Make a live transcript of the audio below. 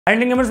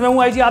Indian gamers में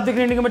हूं IG, आप देख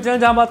रहे हैं इंडियन गेमर चैनल,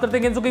 जहां बात करते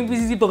हैं गेम्स ऑफ किंग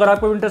पीसी। तो अगर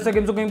आपको इंटरेस्ट है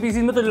गेम्स ऑफ किंग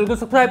पीसी में तो जल्दी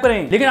सब्सक्राइब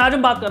करें। लेकिन आज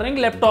हम बात कर रहे हैं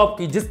लैपटॉप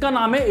की, जिसका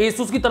नाम है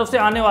Asus की तरफ से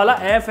आने वाला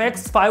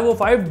FX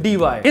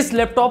 505DY। इस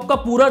लैपटॉप का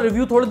पूरा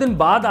रिव्यू थोड़े दिन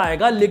बाद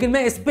आएगा, लेकिन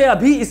मैं इस पे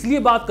अभी इसलिए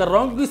बात कर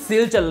रहा हूं क्योंकि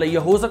सेल चल रही है।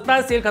 हो सकता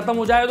है सेल खत्म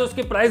हो जाए तो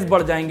इसके प्राइस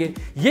बढ़ जाएंगे।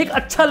 ये एक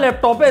अच्छा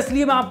लैपटॉप है,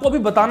 इसलिए मैं आपको अभी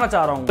बताना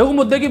चाह रहा हूं। देखो,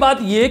 मुद्दे की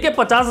बात ये कि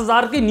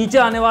 50,000 के नीचे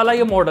आने वाला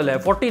ये मॉडल है,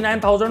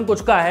 49,000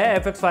 कुछ का है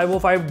FX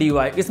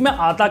 505DY। इसमें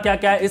आता क्या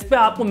क्या है? इस पे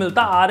आपको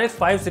मिलता है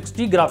RX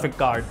 560 ग्राफिक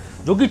कार्ड,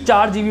 जो कि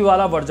 4GB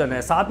वाला वर्जन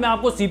है। साथ में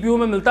आपको CPU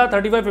में मिलता है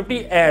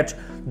 3550H,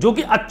 जो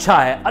कि अच्छा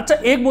है। अच्छा,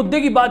 एक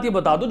मुद्दे की बात ये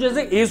बता दो,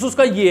 जैसे Asus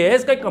का ये है,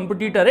 इसका एक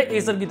कंपटीटर है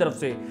Acer की तरफ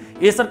से।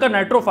 Acer का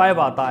Nitro 5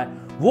 आता है,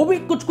 वो भी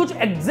कुछ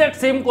एग्जैक्ट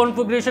सेम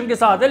कॉन्फ़िगरेशन के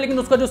साथ है, लेकिन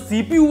उसका जो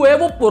CPU है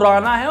वो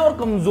पुराना है और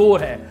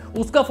कमजोर है।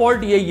 उसका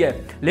फॉल्ट यही है।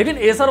 लेकिन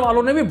Acer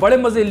वालों ने भी बड़े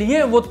मजे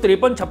लिए, वो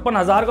 53-56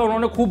 हजार का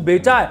उन्होंने खूब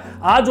बेचा है।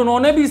 आज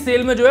उन्होंने भी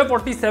सेल में जो है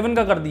 47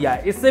 का कर दिया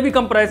है, इससे भी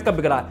कम प्राइस का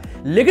बिक रहा है।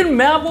 लेकिन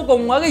मैं आपको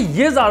कहूंगा कि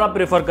ये ज्यादा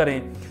प्रेफर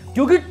करें,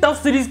 क्योंकि टफ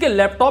सीरीज के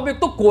लैपटॉप एक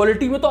तो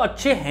क्वालिटी में तो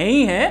अच्छे हैं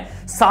ही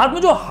हैं, साथ में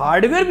जो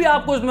हार्डवेयर भी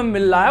आपको इसमें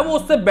मिल रहा है वो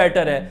उससे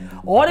बेटर है।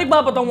 और एक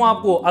बात बताऊं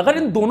आपको, अगर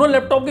इन दोनों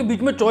लैपटॉप के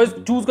बीच में चॉइस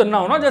चूज करना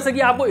हो ना, जैसे कि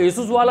आपको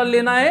Asus वाला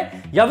लेना है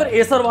या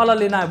फिर Acer वाला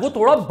लेना है, वो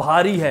थोड़ा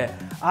भारी है।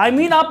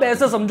 आप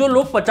ऐसे समझो,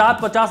 लोग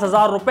 50-50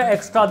 हजार रुपए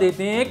एक्स्ट्रा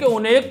देते हैं कि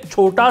उन्हें एक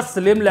छोटा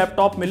स्लिम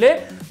लैपटॉप मिले,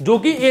 जो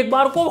कि एक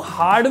बार को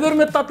हार्डवेयर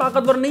में इतना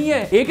ताकतवर नहीं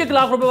है। 1-1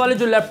 लाख रुपए वाले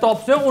जो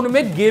लैपटॉप्स हैं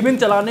उनमें गेमिंग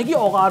चलाने की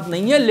औकात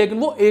नहीं है, लेकिन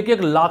वो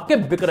 1-1 लाख के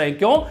बिक रहे हैं।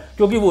 क्यों?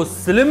 क्योंकि वो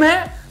स्लिम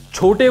है,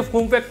 छोटे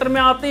फॉर्म फैक्टर में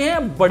आते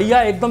हैं,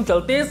 बढ़िया एकदम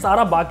चलते हैं,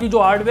 सारा बाकी जो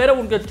हार्डवेयर है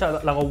उनके अच्छा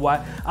लगा हुआ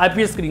है,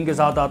 IPS स्क्रीन के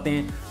साथ आते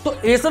हैं। तो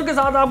Acer के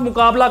साथ आप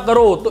मुकाबला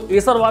करो तो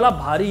Acer वाला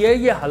भारी है,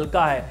 ये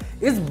हल्का है।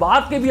 इस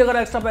बात के भी अगर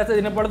एक्स्ट्रा पैसे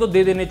देने पड़े तो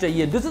दे देने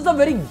चाहिए। This is a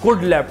very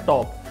good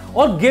laptop.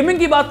 और गेमिंग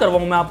की बात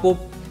करवाऊं मैं आपको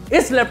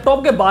इस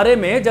लैपटॉप के बारे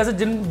में, जैसे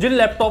जिन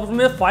लैपटॉप्स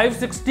में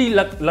 560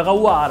 लगा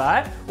हुआ आ रहा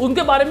है,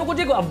 उनके बारे में कुछ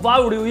एक अफवाह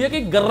उड़ी हुई है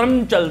कि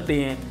गर्म चलते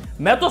हैं।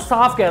 मैं तो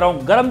साफ कह रहा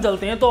हूं, गर्म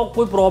चलते हैं तो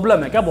कोई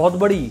प्रॉब्लम है क्या बहुत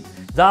बड़ी?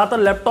 ज्यादातर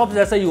लैपटॉप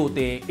जैसे ही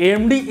होते हैं।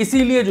 AMD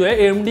इसीलिए जो है,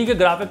 AMD के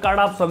ग्राफिक कार्ड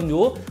आप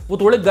समझो वो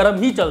थोड़े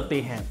गर्म ही चलते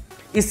हैं।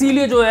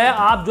 इसीलिए जो है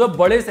आप जो है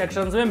बड़े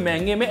सेक्शंस में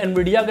महंगे में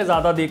Nvidia के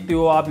ज्यादा देखते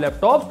हो आप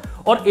लैपटॉप,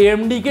 और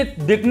AMD के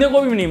देखने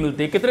को भी नहीं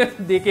मिलते। कितने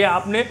देखे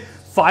आपने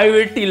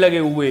 580 लगे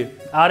हुए,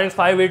 RX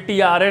 580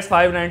 या RX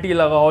 590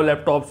 लगा हो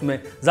लैपटॉप्स में,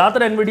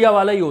 ज्यादातर Nvidia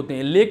वाला ही होते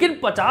हैं। लेकिन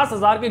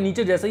 50,000 के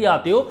नीचे जैसे ही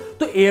आते हो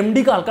तो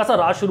AMD का हल्का सा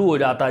राज शुरू हो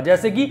जाता है,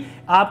 जैसे कि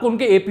आपको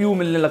उनके APU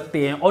मिलने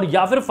लगते हैं, और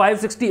या फिर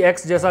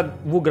 560X जैसा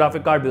वो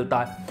ग्राफिक कार्ड मिलता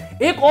है।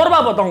 एक और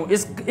बात बताऊं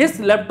इस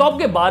लैपटॉप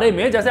के बारे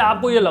में, जैसे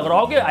आपको ये लग रहा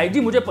हो कि आईजी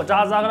मुझे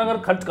 50,000 अगर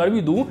खर्च कर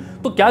भी दूं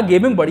तो क्या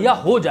गेमिंग बढ़िया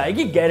हो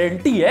जाएगी?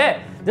 गारंटी है।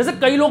 जैसे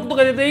कई लोग तो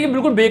कहते हैं कि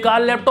बिल्कुल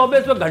बेकार लैपटॉप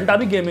है, इसमें घंटा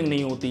भी गेमिंग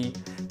नहीं होती।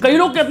 कई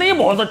लोग कहते हैं ये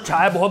बहुत अच्छा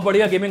है, बहुत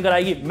बढ़िया गेमिंग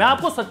कराएगी। मैं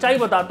आपको सच्चाई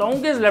बताता हूं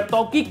कि इस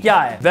लैपटॉप की क्या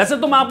है। वैसे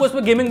तो मैं आपको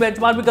इसमें गेमिंग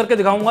बेंचमार्क भी करके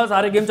दिखाऊंगा,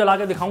 सारे गेम चला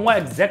के दिखाऊंगा,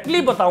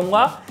 एग्जैक्टली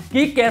बताऊंगा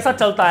कि कैसा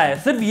चलता है।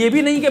 सिर्फ ये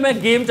भी नहीं कि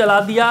मैं गेम चला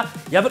दिया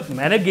या फिर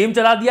मैंने गेम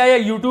चला दिया या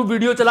यूट्यूब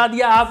वीडियो चला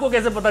दिया, आपको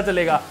कैसे पता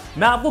चलेगा?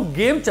 मैं आपको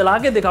गेम चला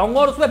के दिखाऊंगा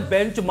और उसमें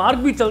बेंचमार्क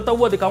भी चलता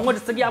हुआ दिखाऊंगा,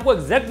 जिससे कि आपको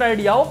एग्जैक्ट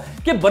आइडिया हो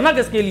कि बना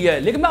किसके लिए है।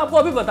 लेकिन मैं आपको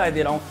अभी बता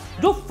दे रहा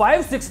हूं, जो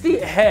 560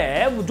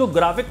 है जो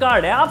ग्राफिक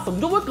कार्ड है, आप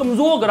समझो वो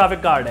कमजोर ग्राफिक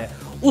कार्ड है।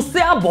 उससे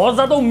आप बहुत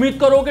ज्यादा उम्मीद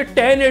करो कि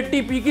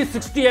 1080p की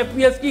 60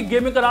 FPS की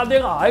गेमिंग करा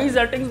देगा हाई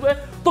सेटिंग्स पे,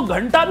 तो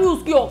घंटा भी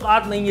उसकी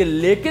औकात नहीं है।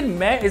 लेकिन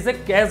मैं इसे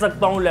कह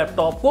सकता हूं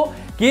लैपटॉप को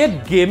कि ये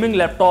गेमिंग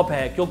लैपटॉप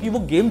है, क्योंकि वो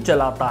गेम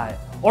चलाता है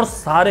और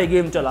सारे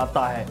गेम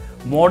चलाता है,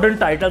 मॉडर्न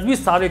टाइटल्स भी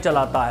सारे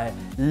चलाता है।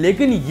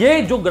 लेकिन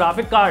ये जो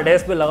ग्राफिक कार्ड है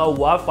इस पे लगा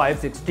हुआ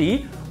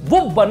 560, वो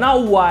बना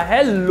हुआ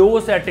है लो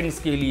सेटिंग्स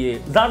के लिए,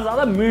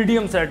 ज्यादा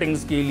मीडियम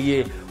सेटिंग्स के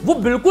लिए। वो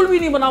बिल्कुल भी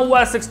नहीं बना हुआ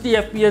है 60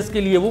 FPS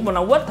के लिए, वो बना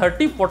हुआ है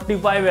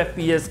 30-45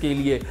 FPS के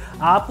लिए।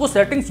 आपको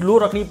सेटिंग्स लो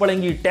रखनी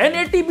पड़ेंगी।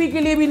 1080p के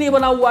लिए भी नहीं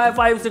बना हुआ है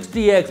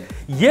 560X,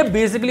 ये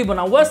बेसिकली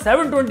बना हुआ है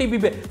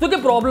 720p पे। तो क्या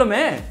प्रॉब्लम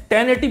है?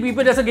 1080p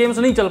पे जैसे गेम्स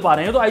नहीं चल पा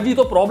रहे हैं तो आईजी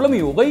तो प्रॉब्लम ही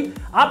हो गई।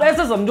 आप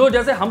ऐसे समझो,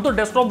 जैसे हम तो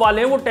डेस्कटॉप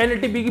वाले हैं, वो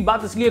 1080p की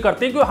बात इसलिए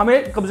करते हैं क्योंकि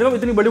हमें कम से कम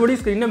इतनी बड़ी बड़ी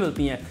स्क्रीनें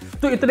मिलती हैं,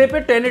 तो इतने पे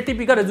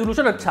 1080p का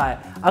रेजोल्यूशन अच्छा है।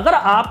 अगर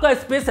आपका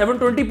इस पे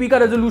 720p का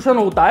रेजोल्यूशन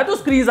होता है तो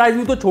स्क्रीन साइज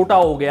भी तो छोटा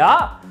हो गया,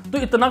 तो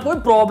इतना कोई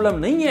प्रॉब्लम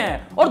नहीं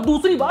है। और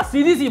दूसरी बात,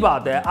 सीधी सी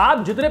बात है,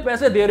 आप जितने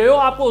पैसे दे रहे हो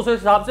आपको उस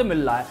हिसाब से मिल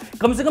रहा है।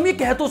 कम से कम ये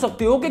कह तो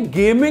सकते हो कि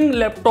गेमिंग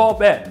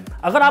लैपटॉप है।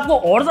 अगर आपको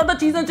और ज्यादा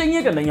चीजें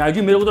चाहिए कि नहीं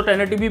आईजी मेरे को तो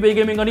 1080p पे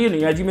गेमिंग करनी है,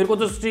 नहीं आईजी मेरे को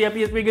तो 60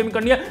 FPS पे गेमिंग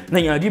करनी है,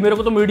 नहीं आईजी मेरे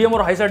को तो मीडियम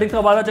और हाई सेटिंग्स का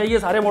वाला चाहिए,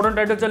 सारे मॉडर्न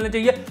टाइटल चलने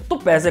चाहिए, तो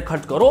पैसे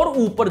खर्च करो और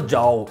ऊपर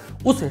जाओ।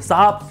 उस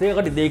हिसाब से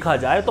अगर देखा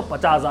जाए तो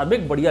 50,000 में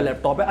एक बढ़िया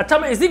लैपटॉप है। अच्छा,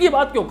 मैं इसी की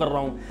बात क्यों कर रहा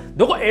हूं?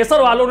 देखो, Acer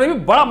वालों ने भी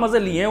बड़ा मजे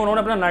लिए हैं।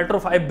 उन्होंने अपना Nitro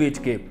 5 बेच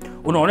के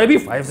उन्होंने भी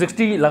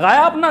 560 लगाया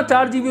अपना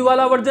 4GB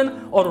वाला वर्जन,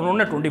 और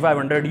उन्होंने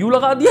 2500U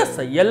लगा दिया।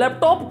 सही है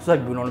लैपटॉप,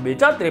 सब उन्होंने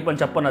बेचा,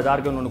 53-56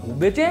 हजार के उन्होंने खूब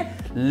बेचे।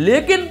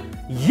 लेकिन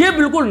ये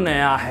बिल्कुल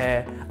नया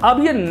है।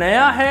 अब ये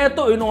नया है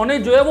तो इन्होंने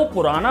जो है वो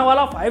पुराना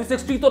वाला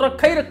 560 तो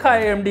रखा ही रखा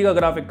है AMD का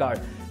ग्राफिक कार्ड,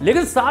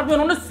 लेकिन साथ में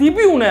उन्होंने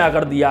CPU नया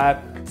कर दिया है।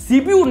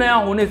 CPU नया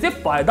होने से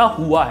फायदा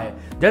हुआ है।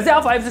 जैसे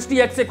आप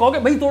 560X से कहोगे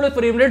भाई थोड़े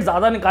फ्रेम रेट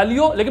ज्यादा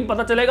निकालियो, लेकिन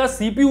पता चलेगा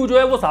सीपीयू जो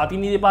है वो साथ ही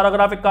नहीं दे पा रहा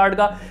ग्राफिक कार्ड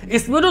का।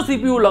 इसमें जो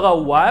सीपीयू लगा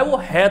हुआ है वो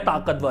है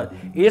ताकतवर,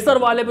 एसर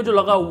वाले पे जो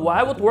लगा हुआ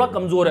है वो थोड़ा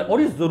कमजोर है।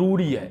 और ये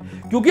जरूरी है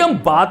क्योंकि हम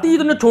बात ही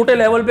इतने छोटे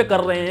लेवल पे कर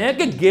रहे हैं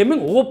कि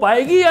गेमिंग हो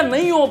पाएगी या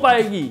नहीं हो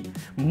पाएगी।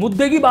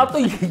 मुद्दे की बात तो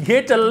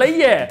ये चल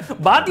रही है,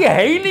 बात ये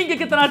है ही नहीं कि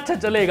कितना अच्छा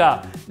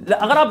चलेगा।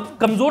 अगर आप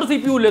कमजोर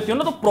सीपीयू लेते हो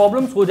ना तो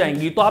प्रॉब्लम्स हो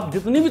जाएंगी, तो आप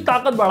जितनी भी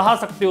ताकत बढ़ा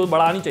सकते हो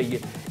बढ़ानी चाहिए।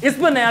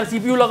 इसमें नया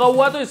सीपीयू लगा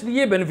हुआ है तो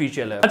इसलिए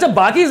बेनिफिशियल है। अच्छा,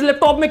 बाकी इस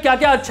लैपटॉप में क्या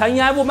क्या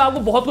अच्छाइयां हैं वो मैं आपको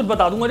बहुत कुछ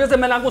बता दूंगा। जैसे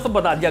मैंने आपको सब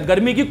बता दिया,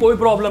 गर्मी की कोई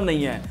प्रॉब्लम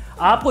नहीं है,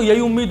 आपको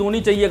यही उम्मीद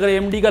होनी चाहिए। अगर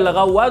AMD का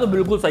लगा हुआ है तो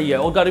बिल्कुल सही है,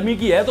 और गर्मी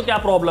की है तो क्या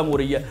प्रॉब्लम हो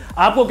रही है।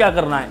 आपको क्या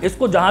करना है,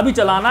 इसको जहां भी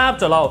चलाना है आप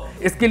चलाओ।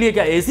 इसके लिए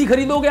क्या AC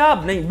खरीदोगे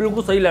आप? नहीं,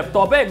 बिल्कुल सही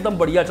लैपटॉप है, एकदम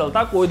बढ़िया चलता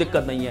है, कोई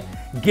दिक्कत नहीं है।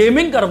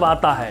 गेमिंग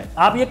करवाता है,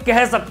 आप ये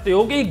कह सकते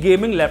हो कि ये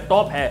गेमिंग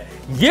लैपटॉप है।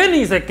 ये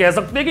नहीं से कह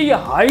सकते कि ये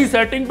हाई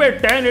सेटिंग पे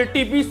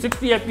 1080p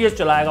 60 FPS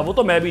चलाएगा, वो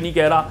तो मैं भी नहीं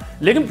कह रहा,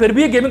 लेकिन फिर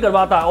भी ये गेमिंग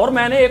करवाता है। और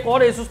मैंने एक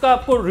और Asus का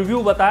आपको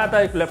रिव्यू बताया था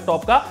एक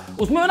लैपटॉप का,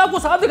 उसमें मैंने आपको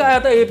साफ दिखाया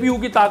था APU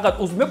की ताकत।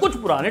 उसमें कुछ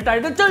पुराने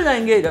टाइटल चल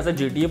जाएंगे, जैसे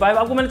GTA 5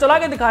 आपको मैंने चला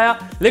के दिखाया,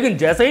 लेकिन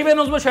जैसे ही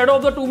मैंने उसमें शैडो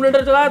ऑफ द टूम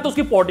रेडर चलाया तो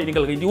उसकी पॉटी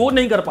निकल गई थी, वो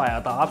नहीं कर पाया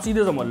था। आप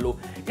सीधे समझ लो,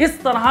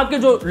 इस तरह के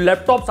जो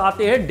लैपटॉप्स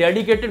आते हैं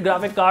डेडिकेटेड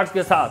ग्राफिक कार्ड्स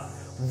के साथ,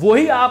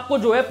 वही आपको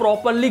जो है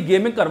प्रॉपर्ली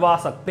गेमिंग करवा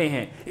सकते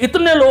हैं,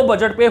 इतने लो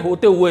बजट पे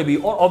होते हुए भी।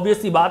 और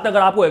ऑब्वियस सी बात है, अगर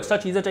आपको एक्स्ट्रा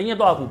चीजें चाहिए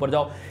तो आप ऊपर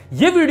जाओ।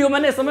 ये वीडियो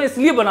मैंने इस समय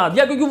इसलिए बना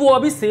दिया क्योंकि वो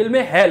अभी सेल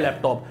में है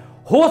लैपटॉप।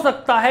 हो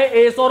सकता है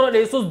Acer और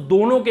Asus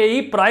दोनों के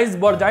ही प्राइस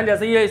बढ़ जाएं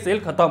जैसे ये सेल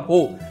खत्म हो,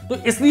 तो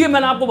इसलिए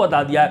मैंने आपको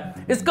बता दिया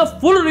है। इसका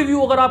फुल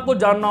रिव्यू अगर आपको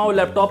जानना हो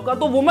लैपटॉप का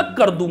तो वो मैं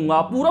कर दूंगा,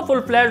 पूरा फुल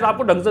फ्लैश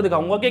आपको ढंग से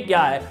दिखाऊंगा कि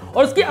क्या है,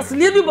 और इसकी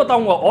असलियत भी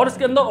बताऊंगा, और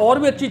इसके अंदर और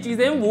भी अच्छी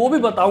चीजें हैं वो भी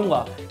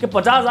बताऊंगा कि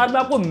 50,000 में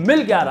आपको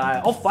मिल क्या रहा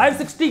है। और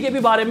 560 के भी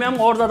बारे में हम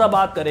और ज्यादा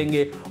बात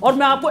करेंगे, और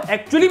मैं आपको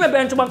एक्चुअली में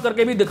बेंचमार्क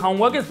करके भी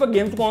दिखाऊंगा कि इस पर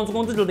गेम्स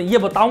कौन से चलते हैं। ये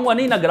बताऊंगा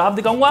नहीं, ना ग्राफ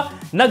दिखाऊंगा,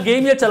 ना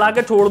गेम ये चला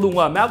के छोड़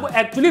दूंगा, मैं आपको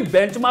एक्चुअली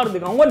बेंचमार्क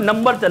दिखाऊंगा,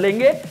 नंबर चलेंगे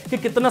कि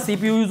कितना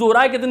CPU यूज हो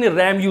रहा है, कितनी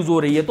रैम यूज हो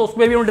रही है। तो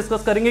उसमें भी हम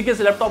डिस्कस करेंगे कि इस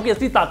लैपटॉप की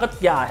असली ताकत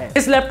क्या है।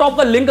 इस लैपटॉप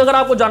का लिंक अगर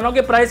आपको जानना हो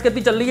कि प्राइस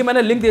कितनी चल रही है,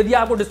 मैंने लिंक दे दिया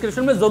आपको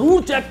डिस्क्रिप्शन में,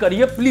 जरूर चेक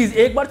करिए प्लीज,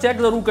 एक बार चेक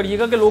जरूर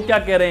करिएगा कि लोग क्या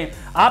कह रहे हैं।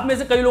 आप में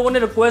से कई लोगों ने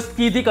रिक्वेस्ट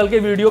की थी कल के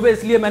वीडियो पे,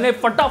 इसलिए मैंने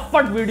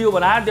फटाफट वीडियो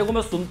बनाया। देखो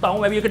मैं सुनता हूं,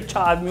 मैं भी एक अच्छा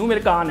आदमी हूं,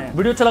 मेरे कान है।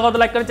 वीडियो अच्छा लगा तो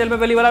लाइक करें, चैनल पे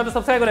पहली बार आए तो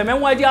सब्सक्राइब करें। मैं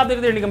हूं IG, आप देख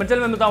रहे हैं इंडिया कमेंट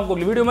चैनल में मिलता हूं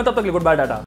अगली वीडियो में, तब तक गुड बाय टाटा।